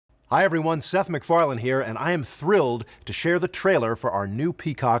Hi everyone, Seth Mcfarlane here, and I am thrilled to share the trailer for our new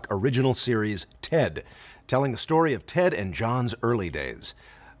Peacock original series, Ted, telling the story of Ted and John's early days.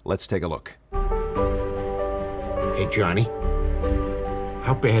 Let's take a look. Hey, Johnny.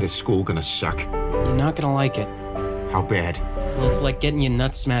 How bad is school gonna suck? You're not gonna like it. How bad? Well, it's like getting your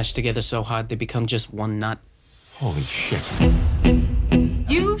nuts smashed together so hard they become just one nut. Holy shit.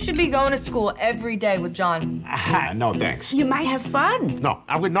 You should be going to school every day with John. No, thanks. You might have fun. No,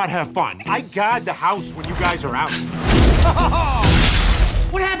 I would not have fun. I guard the house when you guys are out.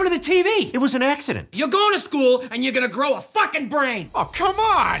 What happened to the TV? It was an accident. You're going to school and you're gonna grow a fucking brain. Oh, come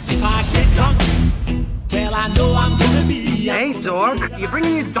on! If I get drunk, well, I know I'm gonna be. Hey, dork, you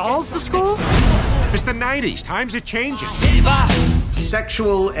bringing your dolls to school? It's the 90s. Times are changing.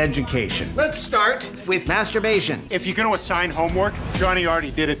 Sexual education. Let's start with masturbation. If you're gonna assign homework, Johnny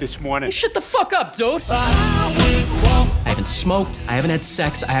already did it this morning. Hey, shut the fuck up, dude! I haven't smoked, I haven't had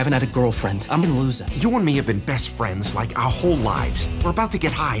sex, I haven't had a girlfriend. I'm a loser. You and me have been best friends like our whole lives. We're about to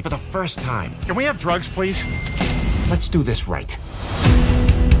get high for the first time. Can we have drugs, please? Let's do this right.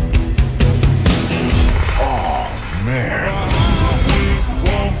 Oh, man.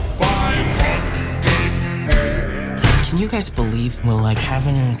 Can you guys believe we're like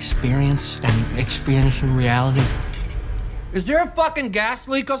having an experience and experiencing reality? Is there a fucking gas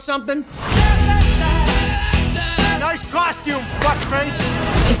leak or something? Nice costume,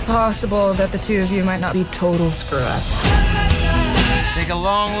 fuckface! It's possible that the two of you might not be total screw-ups. Take a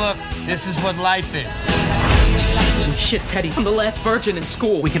long look. This is what life is. Shit, Teddy, I'm the last virgin in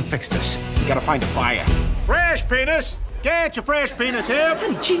school. We can fix this. We gotta find a buyer. Fresh penis! Get your fresh penis here!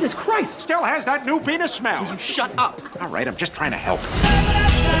 Teddy, Jesus Christ! Still has that new penis smell. You shut up. All right, I'm just trying to help.